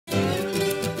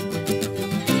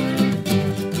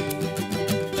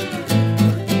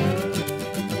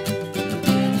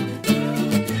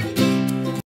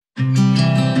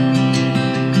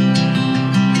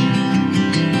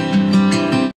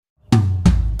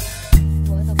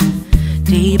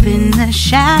Deep in the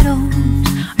shadows,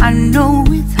 I know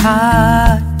it's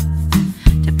hard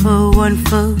to put one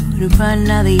foot in front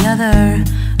of the other.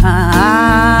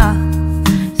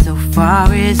 So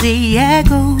far as the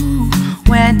echo,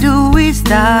 where do we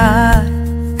start?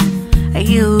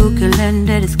 You can learn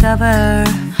to discover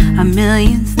a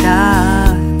million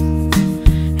stars.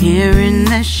 Here in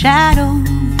the shadows,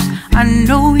 I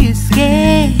know you're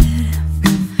scared.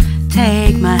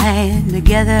 Take my hand,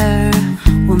 together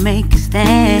we'll make a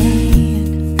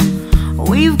stand.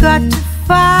 We've got to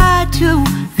fight to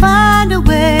find a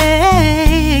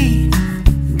way.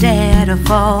 Dare to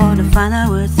fall to find out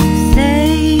what to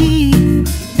say.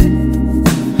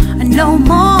 No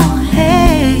more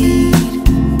hate.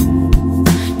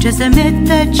 Just admit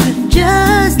that you're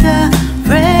just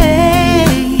afraid.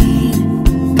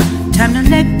 Time to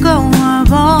let go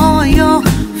of all your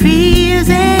fears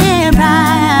and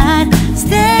pride.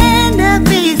 Stand up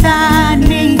beside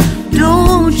me,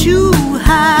 don't you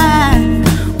hide.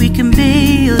 We can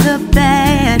build a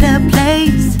better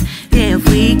place. If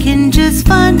we can just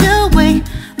find a way,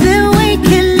 then we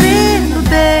can live a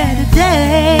better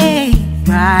day.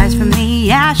 Rise from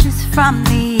the ashes, from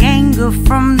the anger,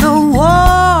 from the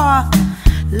war.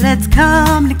 Let's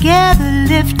come together,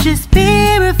 lift your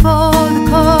spirit for the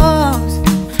cause.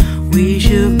 We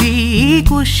should be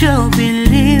equal, should be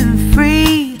living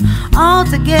free. All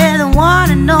together,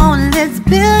 one and all, let's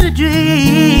build a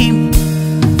dream.